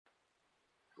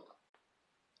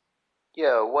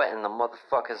Yo, what in the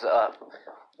motherfucker's up?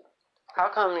 How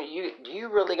come do you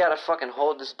really gotta fucking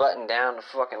hold this button down to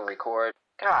fucking record?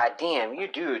 God damn, you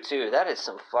do too. That is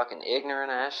some fucking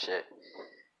ignorant ass shit.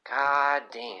 God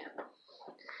damn.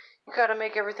 You gotta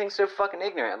make everything so fucking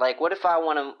ignorant. Like, what if I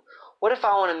wanna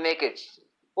make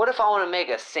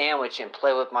a sandwich and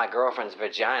play with my girlfriend's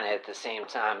vagina at the same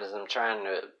time as I'm trying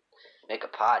to make a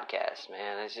podcast,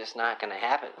 man? It's just not gonna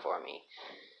happen for me.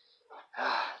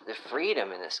 The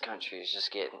freedom in this country is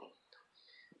just getting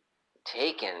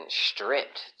taken,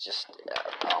 stripped, just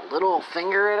a little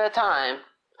finger at a time.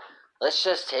 Let's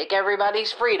just take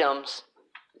everybody's freedoms.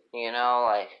 You know,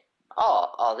 like,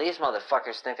 oh, these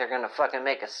motherfuckers think they're gonna fucking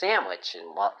make a sandwich,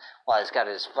 and while he's got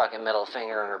his fucking middle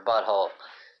finger in her butthole.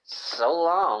 So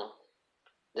long.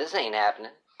 This ain't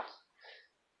happening.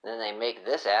 Then they make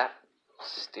this app.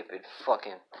 Stupid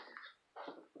fucking...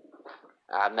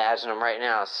 I imagine them right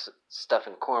now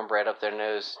stuffing cornbread up their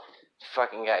nose.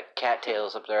 Fucking got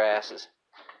cattails up their asses.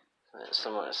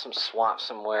 Some swamp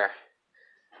somewhere.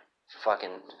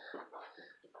 Fucking...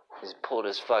 He's pulled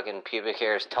his fucking pubic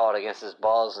hairs taut against his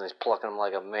balls and he's plucking them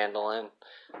like a mandolin.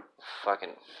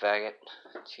 Fucking faggot.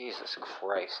 Jesus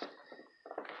Christ.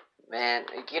 Man,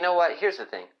 you know what? Here's the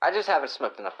thing. I just haven't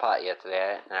smoked in a pot yet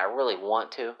today, and I really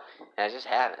want to, and I just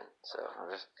haven't. So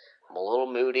I'm a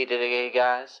little moody today,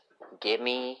 guys.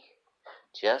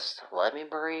 Just let me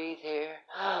breathe here.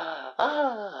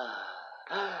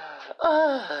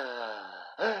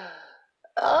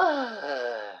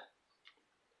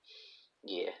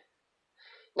 Yeah.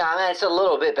 Nah, man, it's a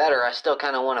little bit better. I still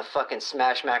kind of want to fucking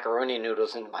smash macaroni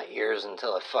noodles into my ears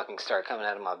until it fucking start coming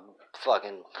out of my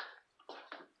fucking...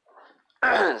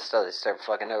 until they start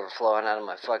fucking overflowing out of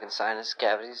my fucking sinus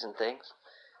cavities and things.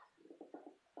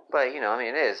 But, you know, I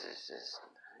mean, it's just,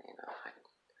 you know,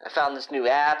 I found this new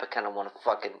app. I kind of want to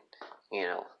fucking, you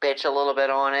know, bitch a little bit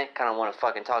on it. Kind of want to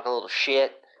fucking talk a little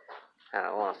shit. I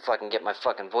don't want to fucking get my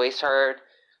fucking voice heard.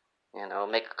 You know,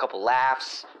 make a couple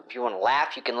laughs. If you want to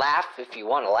laugh, you can laugh. If you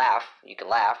want to laugh, you can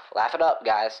laugh. Laugh it up,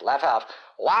 guys. Laugh out.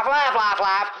 Laugh, laugh, laugh,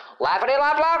 laugh. Laughity,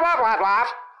 laugh, laugh, laugh, laugh,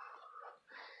 laugh.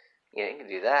 Yeah, you can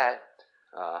do that.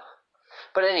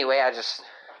 But anyway, I'm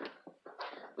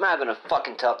having a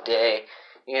fucking tough day.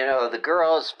 You know, the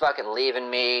girl's fucking leaving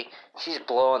me. She's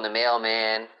blowing the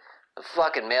mailman. The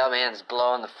fucking mailman's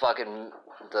blowing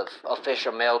the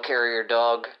official mail carrier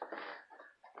dog.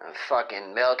 The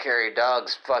fucking mail carrier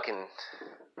dog's fucking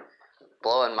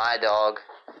blowing my dog.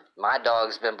 My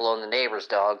dog's been blowing the neighbor's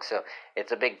dog, so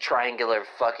it's a big triangular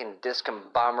fucking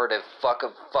discombobulative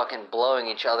of fucking blowing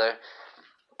each other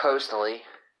postally.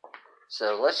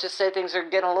 So let's just say things are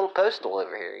getting a little postal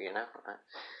over here, you know?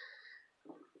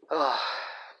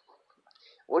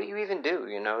 What do you even do,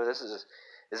 you know? This is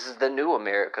the new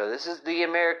America. This is the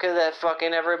America that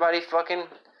fucking everybody fucking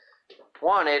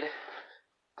wanted.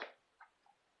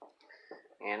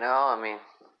 You know, I mean,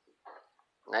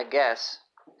 I guess.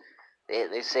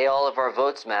 They say all of our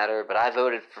votes matter, but I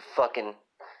voted for fucking,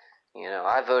 you know,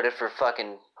 I voted for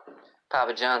fucking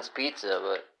Papa John's Pizza,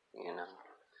 but, you know,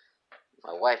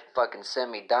 my wife fucking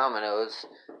sent me Domino's.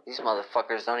 These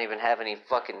motherfuckers don't even have any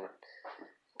fucking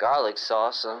garlic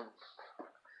sauce. I'm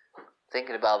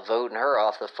thinking about voting her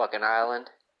off the fucking island.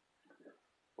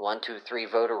 1, 2, 3,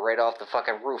 vote her right off the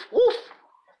fucking roof. Woof!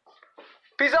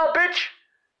 Peace out, bitch!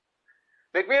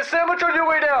 Make me a sandwich on your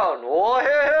way down! Oh,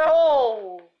 hey,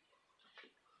 ho!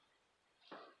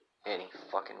 Any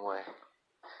fucking way.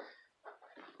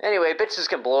 Anyway, bitches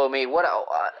can blow me.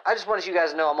 I just wanted you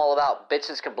guys to know I'm all about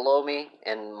bitches can blow me,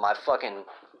 and my fucking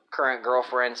current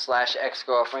girlfriend /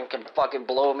 ex-girlfriend can fucking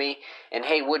blow me, and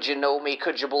hey, would you know me,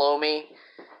 could you blow me?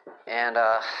 And,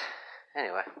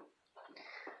 anyway.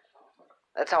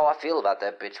 That's how I feel about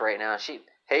that bitch right now.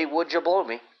 Hey, would you blow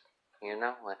me? You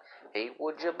know, like, hey,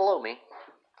 would you blow me?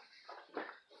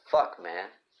 Fuck, man.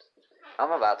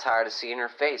 I'm about tired of seeing her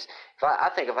face. I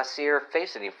think if I see her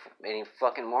face any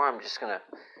fucking more, I'm just gonna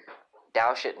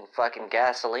douse it in fucking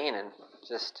gasoline and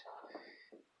just,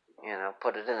 you know,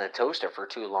 put it in the toaster for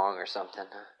too long or something.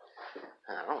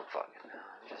 I don't fucking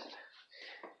know.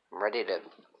 I'm ready to...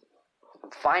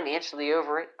 I'm financially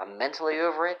over it. I'm mentally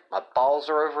over it. My balls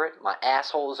are over it. My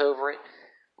asshole's over it.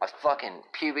 My fucking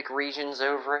pubic region's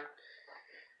over it.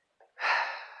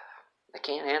 I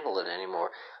can't handle it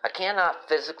anymore. I cannot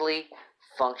physically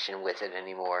function with it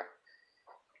anymore.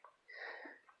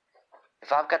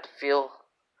 If I've got to feel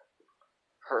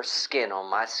her skin on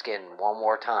my skin one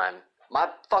more time, my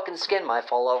fucking skin might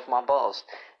fall off my balls.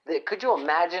 Could you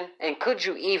imagine? And could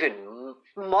you even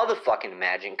motherfucking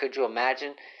imagine? Could you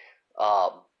imagine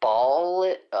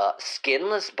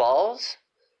skinless balls?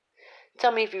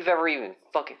 Tell me if you've ever even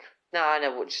fucking... No, I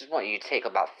know. Just want you to take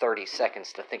about 30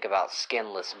 seconds to think about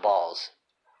skinless balls.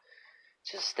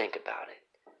 Just think about it.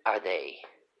 Are they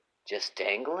just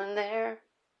dangling there?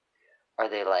 Are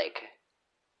they like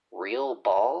real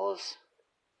balls?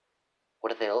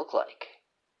 What do they look like?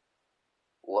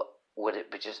 What would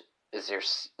it be? Just is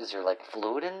there like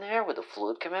fluid in there? Would the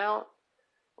fluid come out,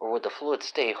 or would the fluid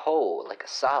stay whole like a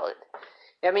solid?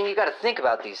 I mean, you got to think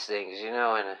about these things,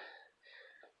 and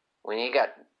when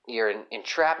you're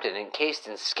entrapped and encased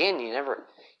in skin, you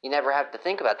never have to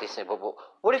think about these things. But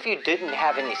what if you didn't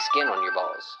have any skin on your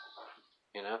balls?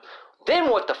 Then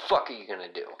what the fuck are you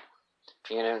gonna do?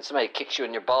 And somebody kicks you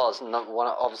in your balls, and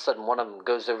all of a sudden one of them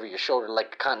goes over your shoulder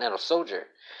like a Continental Soldier.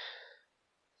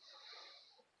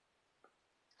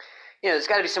 There's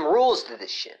got to be some rules to this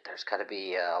shit. There's got to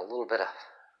be a little bit of.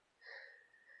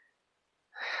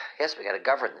 I guess we got to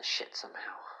govern this shit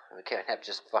somehow. We can't have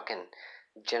just fucking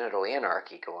genital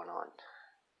anarchy going on.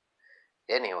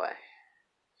 Anyway,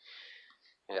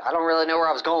 I don't really know where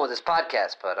I was going with this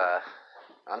podcast, but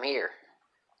I'm here.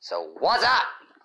 So what's up?